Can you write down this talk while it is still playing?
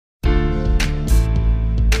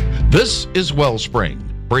This is Wellspring,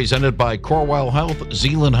 presented by Cornwall Health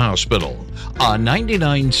Zeeland Hospital on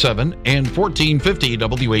 99.7 and 1450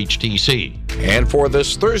 WHTC. And for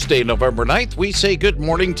this Thursday, November 9th, we say good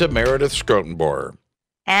morning to Meredith Scrotenboer.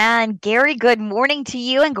 And Gary, good morning to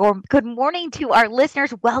you and good morning to our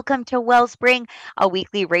listeners. Welcome to Wellspring, a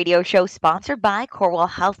weekly radio show sponsored by Cornwall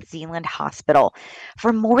Health Zeeland Hospital.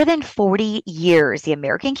 For more than 40 years, the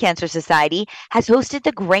American Cancer Society has hosted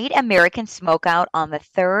the Great American Smokeout on the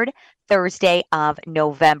third Thursday of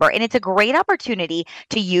November. And it's a great opportunity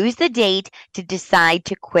to use the date to decide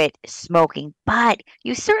to quit smoking. But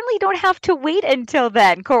you certainly don't have to wait until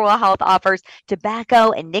then. Cornwall Health offers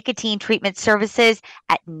tobacco and nicotine treatment services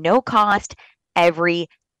at no cost every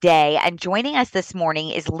day. And joining us this morning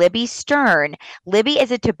is Libby Stern. Libby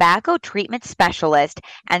is a tobacco treatment specialist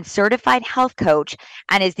and certified health coach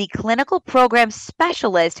and is the clinical program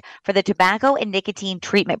specialist for the tobacco and nicotine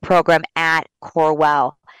treatment program at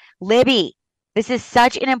Cornwall. Libby, this is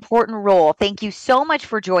such an important role. Thank you so much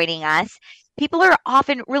for joining us. People are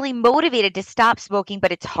often really motivated to stop smoking,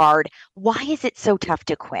 but it's hard. Why is it so tough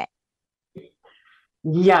to quit?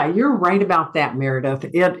 Yeah, you're right about that, Meredith.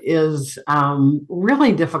 It is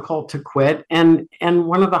really difficult to quit and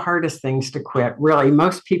one of the hardest things to quit, really.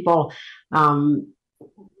 Most people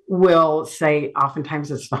will say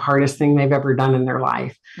oftentimes it's the hardest thing they've ever done in their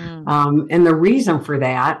life. And the reason for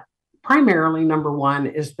that, primarily, number one,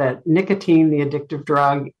 is that nicotine, the addictive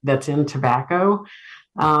drug that's in tobacco,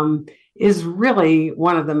 is really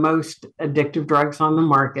one of the most addictive drugs on the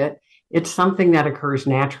market. It's something that occurs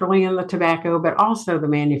naturally in the tobacco, but also the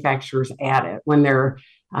manufacturers add it when they're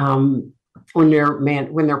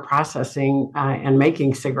processing and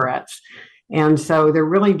making cigarettes. And so they're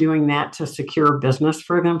really doing that to secure business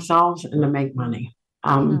for themselves and to make money.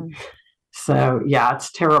 So yeah,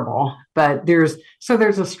 it's terrible, but there's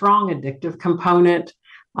a strong addictive component,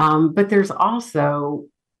 but there's also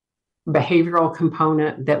behavioral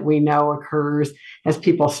component that we know occurs as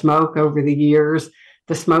people smoke over the years.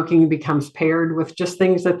 The smoking becomes paired with just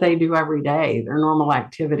things that they do every day, their normal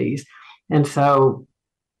activities. And so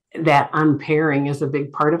that unpairing is a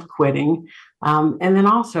big part of quitting. And then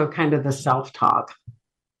also kind of the self-talk.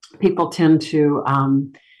 People tend to,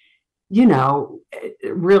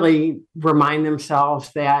 really remind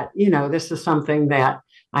themselves that, this is something that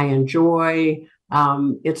I enjoy.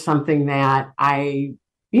 It's something that I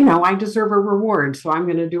deserve a reward. So I'm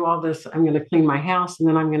going to do all this. I'm going to clean my house and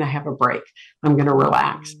then I'm going to have a break. I'm going to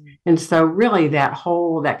relax. And so really that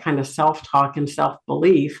kind of self-talk and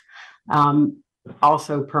self-belief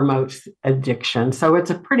also promotes addiction. So it's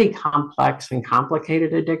a pretty complex and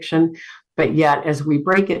complicated addiction. But yet, as we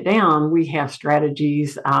break it down, we have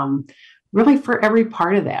strategies really for every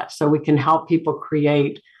part of that. So we can help people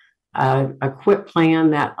create a quit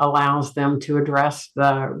plan that allows them to address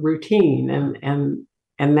the routine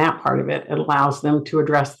and that part of it. It allows them to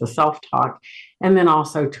address the self-talk and then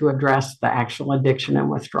also to address the actual addiction and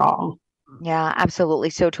withdrawal. Yeah, absolutely.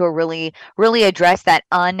 So to really, really address that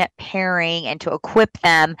unpairing and to equip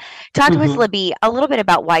them. Talk to us, Libby, a little bit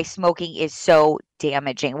about why smoking is so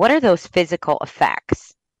damaging. What are those physical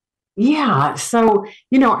effects? Yeah. So,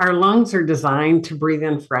 our lungs are designed to breathe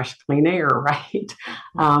in fresh, clean air, right?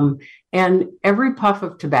 And every puff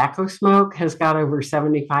of tobacco smoke has got over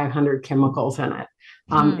 7,500 chemicals in it,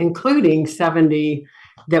 including 70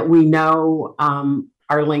 that we know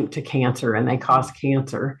are linked to cancer and they cause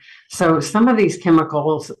cancer. So some of these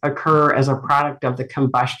chemicals occur as a product of the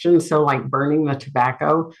combustion. So like burning the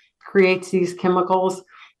tobacco creates these chemicals.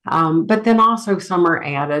 But then also some are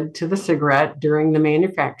added to the cigarette during the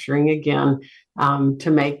manufacturing, again,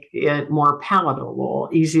 to make it more palatable,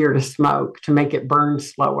 easier to smoke, to make it burn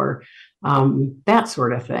slower, that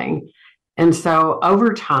sort of thing. And so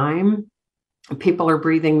over time, people are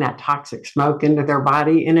breathing that toxic smoke into their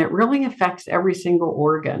body, and it really affects every single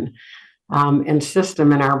organ and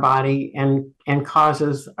system in our body and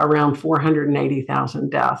causes around 480,000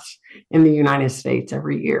 deaths in the United States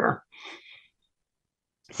every year.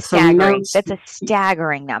 Staggering. That's a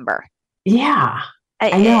staggering number. Yeah,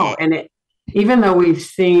 I know. And even though we've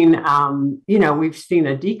seen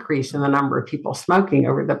a decrease in the number of people smoking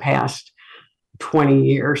over the past 20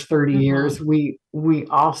 years, 30 years, we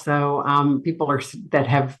also, people that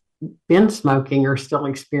have been smoking are still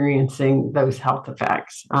experiencing those health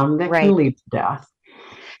effects that can lead to death.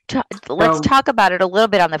 Let's talk about it a little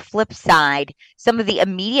bit on the flip side, some of the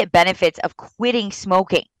immediate benefits of quitting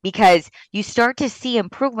smoking, because you start to see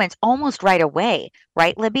improvements almost right away,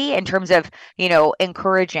 right, Libby, in terms of,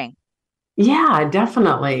 encouraging? Yeah,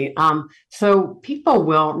 definitely. So people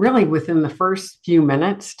will really, within the first few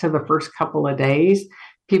minutes to the first couple of days,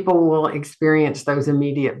 people will experience those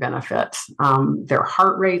immediate benefits. Their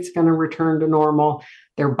heart rate's going to return to normal.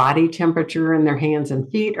 Their body temperature in their hands and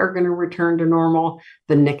feet are going to return to normal.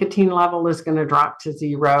 The nicotine level is going to drop to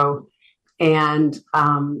zero. And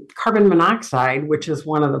carbon monoxide, which is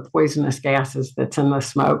one of the poisonous gases that's in the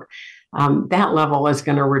smoke, that level is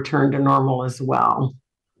going to return to normal as well.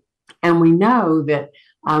 And we know that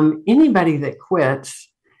anybody that quits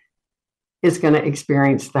is going to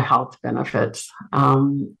experience the health benefits.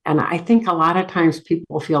 And I think a lot of times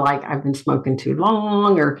people feel like I've been smoking too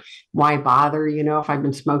long, or why bother? If I've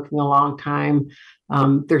been smoking a long time,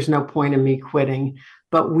 there's no point in me quitting.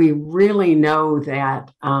 But we really know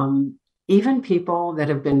that even people that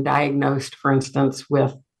have been diagnosed, for instance,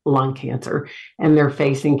 with lung cancer and they're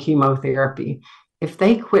facing chemotherapy, if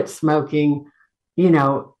they quit smoking,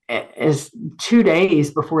 as 2 days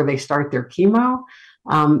before they start their chemo,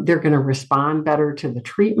 they're going to respond better to the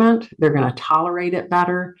treatment. They're going to tolerate it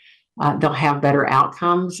better. They'll have better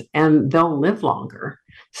outcomes, and they'll live longer.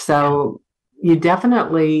 So you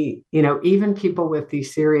definitely, even people with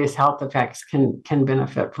these serious health effects can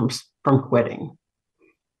benefit from quitting.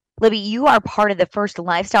 Libby, you are part of the first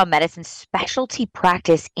lifestyle medicine specialty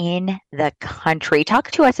practice in the country.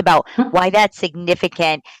 Talk to us about why that's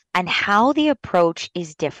significant and how the approach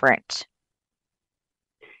is different.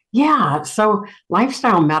 Yeah, so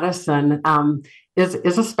lifestyle medicine is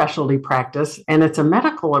a specialty practice, and it's a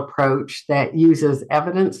medical approach that uses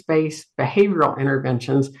evidence-based behavioral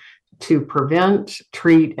interventions to prevent,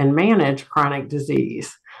 treat, and manage chronic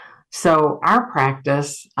disease. So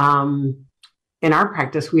in our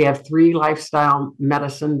practice, we have 3 lifestyle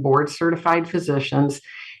medicine board certified physicians,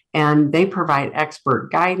 and they provide expert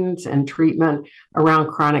guidance and treatment around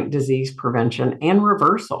chronic disease prevention and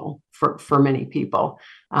reversal for many people.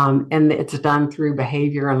 And it's done through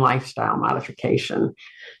behavior and lifestyle modification.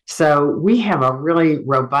 So we have a really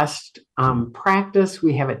robust practice.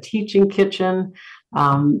 We have a teaching kitchen.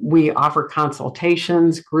 We offer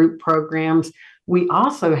consultations, group programs. We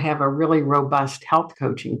also have a really robust health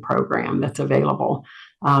coaching program that's available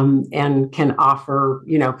and can offer,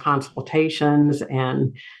 consultations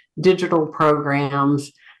and digital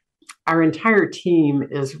programs. Our entire team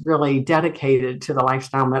is really dedicated to the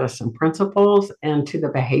lifestyle medicine principles and to the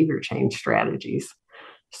behavior change strategies.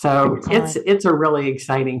 So it's a really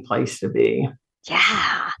exciting place to be.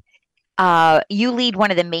 Yeah. You lead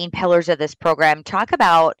one of the main pillars of this program. Talk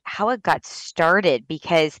about how it got started,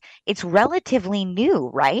 because it's relatively new,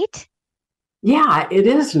 right? Yeah, it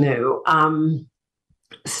is new.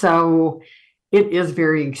 So it is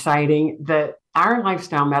very exciting that our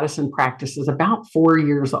lifestyle medicine practice is about 4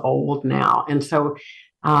 years old now. And so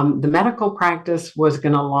the medical practice was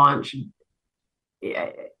going to launch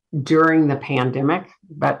during the pandemic,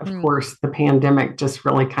 but of course the pandemic just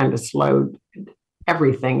really kind of slowed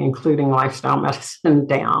everything, including lifestyle medicine,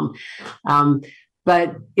 down.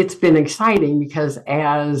 But it's been exciting because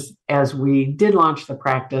as we did launch the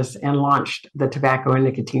practice and launched the tobacco and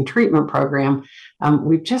nicotine treatment program,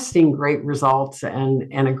 we've just seen great results and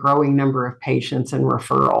a growing number of patients and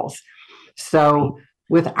referrals. So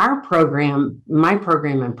with our program, my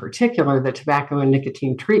program in particular, the tobacco and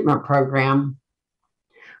nicotine treatment program,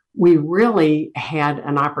 we really had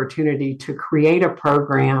an opportunity to create a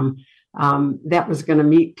program that was going to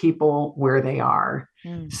meet people where they are.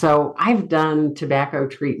 So I've done tobacco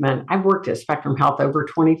treatment. I've worked at Spectrum Health over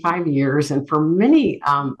 25 years. And for many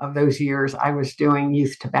of those years, I was doing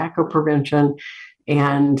youth tobacco prevention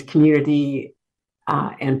and community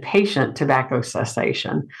and patient tobacco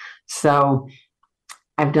cessation. So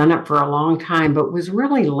I've done it for a long time, but was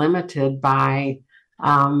really limited by,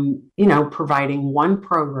 providing one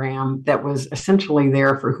program that was essentially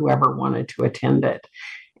there for whoever wanted to attend it.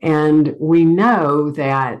 And we know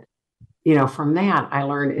that, from that, I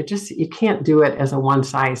learned you can't do it as a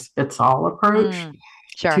one-size-fits-all approach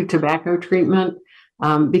to tobacco treatment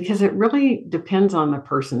because it really depends on the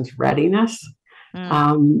person's readiness.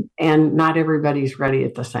 And not everybody's ready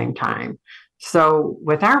at the same time. So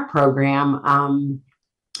with our program,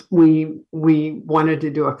 we wanted to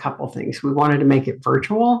do a couple things. We wanted to make it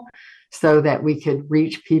virtual so that we could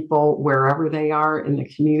reach people wherever they are in the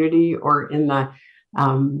community or in the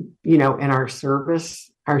in our service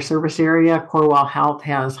area. Corewell Health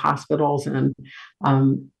has hospitals and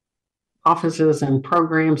offices and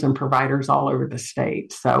programs and providers all over the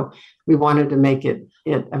state. So we wanted to make it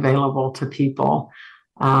available to people.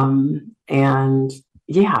 And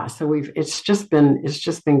yeah, so it's just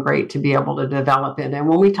been great to be able to develop it. And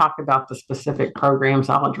when we talk about the specific programs,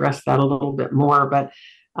 I'll address that a little bit more, but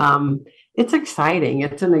it's exciting.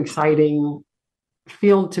 It's an exciting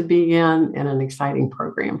field to be in and an exciting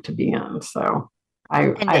program to be in. So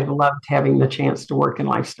And I've loved having the chance to work in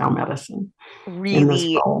lifestyle medicine in this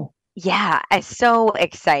really, role. yeah, it's so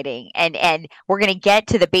exciting. And we're going to get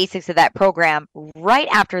to the basics of that program right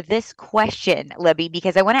after this question, Libby,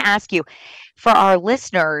 because I want to ask you, for our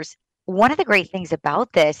listeners, one of the great things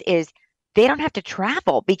about this is they don't have to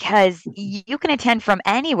travel because you can attend from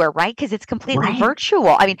anywhere, right? Because it's completely Right.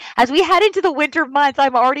 virtual. I mean, as we head into the winter months,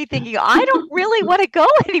 I'm already thinking, I don't really want to go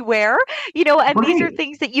anywhere, and these are Right.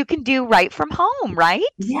 things that you can do right from home, right?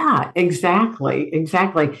 Yeah, exactly.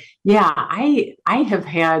 Exactly. Yeah, I have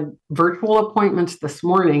had virtual appointments this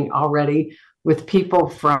morning already with people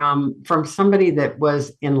from somebody that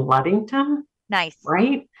was in Ludington, Nice.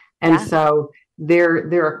 right? And Yeah. so they're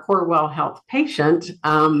a Corewell Health patient,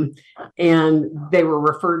 and they were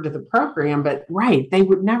referred to the program. But right, they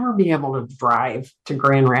would never be able to drive to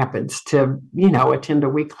Grand Rapids to attend a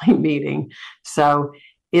weekly meeting. So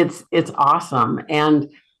it's awesome. And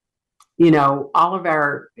all of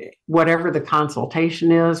our, whatever the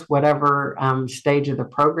consultation is, whatever stage of the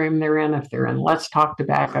program they're in, if they're in Let's Talk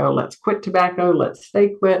Tobacco, Let's Quit Tobacco, Let's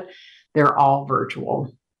Stay Quit, they're all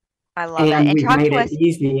virtual. I love it. And And we've talk made to it us.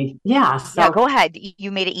 easy. Yeah. Yeah, So go ahead. You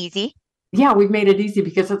made it easy. yeah, we've made it easy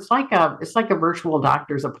because it's like a virtual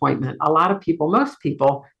doctor's appointment. A lot of people, most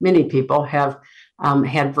people, many people have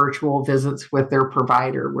had virtual visits with their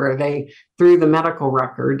provider where they, through the medical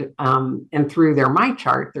record and through their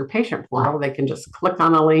MyChart, their patient portal, they can just click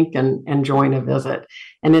on a link and join a visit.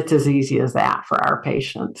 And it's as easy as that for our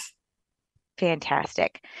patients.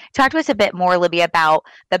 Fantastic. Talk to us a bit more, Libby, about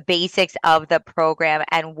the basics of the program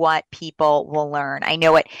and what people will learn. I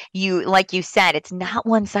know like you said, it's not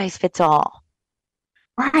one size fits all.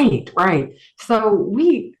 Right, right. So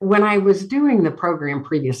when I was doing the program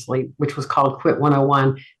previously, which was called Quit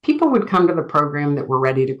 101, people would come to the program that were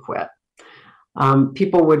ready to quit.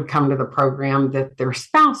 People would come to the program that their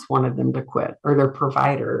spouse wanted them to quit or their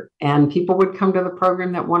provider. And people would come to the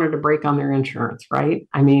program that wanted to break on their insurance, right?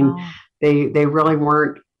 I mean, Oh, they really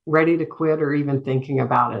weren't ready to quit or even thinking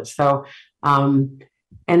about it. So, and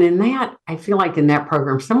in that, I feel like in that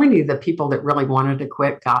program, so many of the people that really wanted to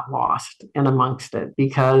quit got lost in amongst it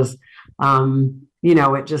because,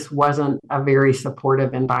 it just wasn't a very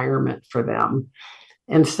supportive environment for them.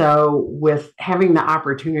 And so, with having the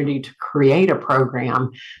opportunity to create a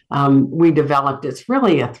program, we developed, it's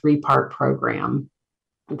really a three-part program.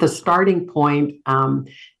 The starting point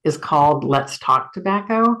is called Let's Talk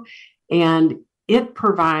Tobacco, and it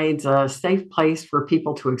provides a safe place for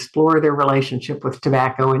people to explore their relationship with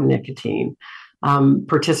tobacco and nicotine.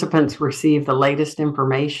 Participants receive the latest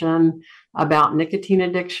information about nicotine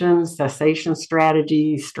addiction, cessation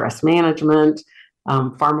strategies, stress management,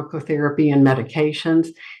 pharmacotherapy, and medications.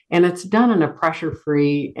 And it's done in a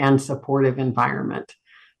pressure-free and supportive environment.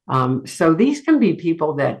 So these can be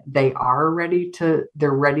people that they're ready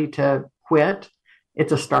to quit.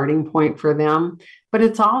 It's a starting point for them, but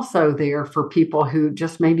it's also there for people who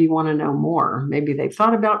just maybe want to know more. Maybe they've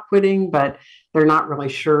thought about quitting, but they're not really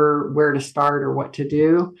sure where to start or what to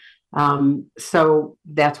do. So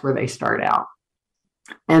that's where they start out.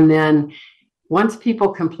 And then once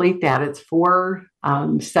people complete that, it's 4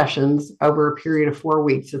 sessions over a period of 4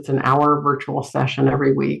 weeks. It's an hour virtual session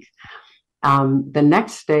every week. The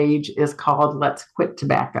next stage is called Let's Quit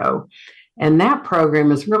Tobacco. And that program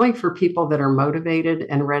is really for people that are motivated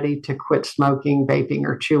and ready to quit smoking, vaping,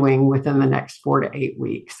 or chewing within the next 4 to 8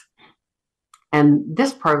 weeks. And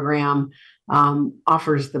this program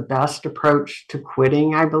offers the best approach to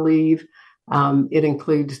quitting, I believe. It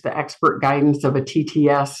includes the expert guidance of a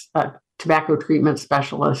TTS, tobacco treatment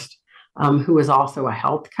specialist, who is also a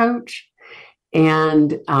health coach,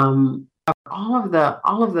 and all of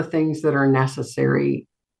the things that are necessary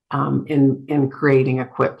in creating a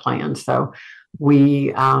quit plan. So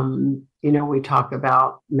we talk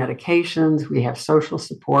about medications, we have social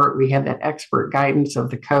support, we have that expert guidance of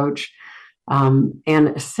the coach. And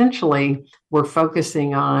essentially, we're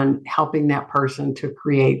focusing on helping that person to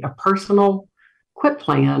create a personal quit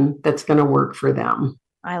plan that's going to work for them.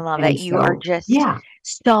 I love it. And You are so, just yeah.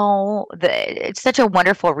 it's such a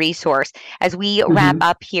wonderful resource. As we wrap Mhm.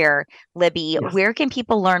 up here, Libby, Yes. where can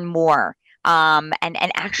people learn more and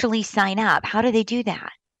actually sign up? How do they do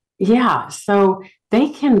that? Yeah. So they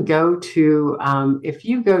can go to, if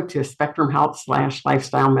you go to Spectrum Health /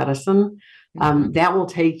 lifestyle medicine, Mhm. that will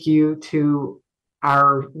take you to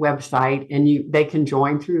our website and they can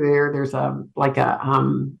join through there. There's a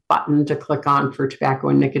button to click on for tobacco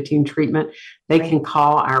and nicotine treatment. They Great. can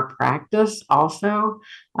call our practice also,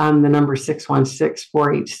 the number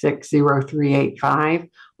 616-486-0385,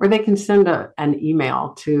 or they can send an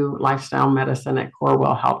email to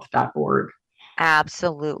lifestylemedicine@corewellhealth.org.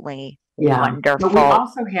 Absolutely Yeah. Wonderful. But we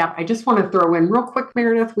also have, I just want to throw in real quick,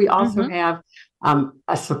 Meredith, we also have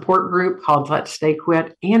a support group called Let's Stay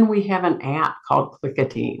Quit, and we have an app called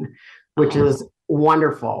Clicatine, which is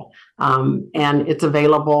wonderful. And it's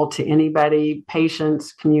available to anybody,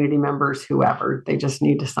 patients, community members, whoever. They just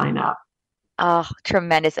need to sign up. Oh,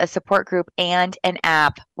 tremendous. A support group and an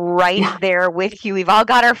app right there with you. We've all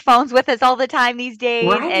got our phones with us all the time these days.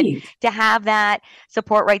 Right. And to have that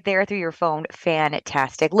support right there through your phone,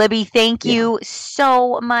 fantastic. Libby, thank you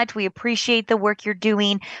so much. We appreciate the work you're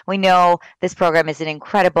doing. We know this program is an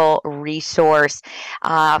incredible resource.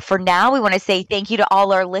 For now, we want to say thank you to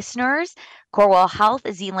all our listeners. Corewell Health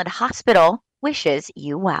Zeeland Hospital wishes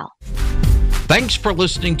you well. Thanks for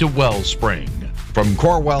listening to Wellspring from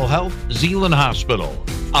Corewell Health Zeeland Hospital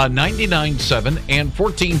on 99.7 and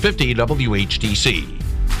 1450 WHTC.